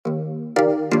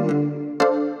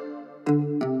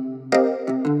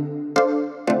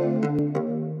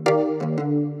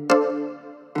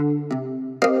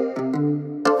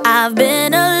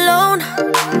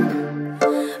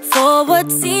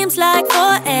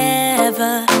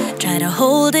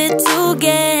hold it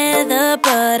together,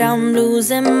 but I'm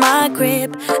losing my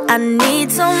grip. I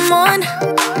need someone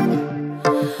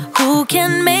who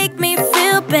can make me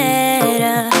feel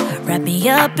better. Wrap me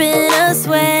up in a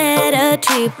sweater,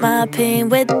 treat my pain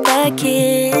with a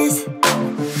kiss.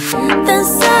 Then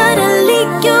suddenly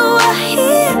you are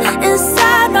here,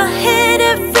 inside my head,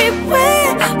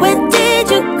 everywhere. Where did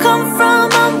you come from?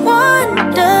 I'm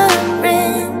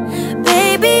wondering.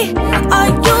 Baby,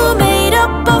 are you made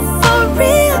up of for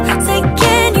real? Say,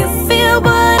 can you feel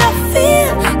what I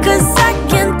feel? 'Cause I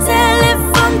can tell if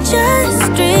I'm just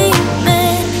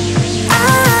dreaming. I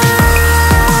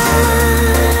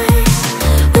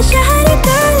wish I had a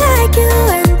girl like you,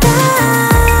 and I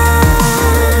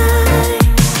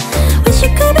wish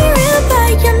it could be real,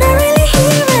 but you're not really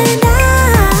here. And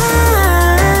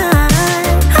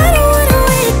I don't wanna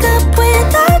wake up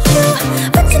without you,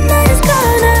 but tonight is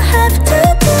gonna have to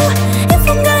do if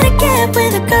I'm gonna get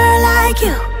with a girl like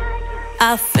you.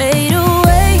 I fade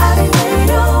away,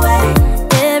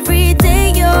 every day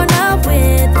you're not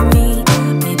with me.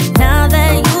 Maybe now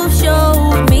that you've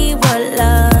showed me what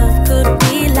love could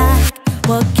be like,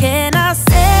 what can I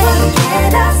say?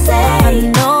 I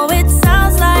know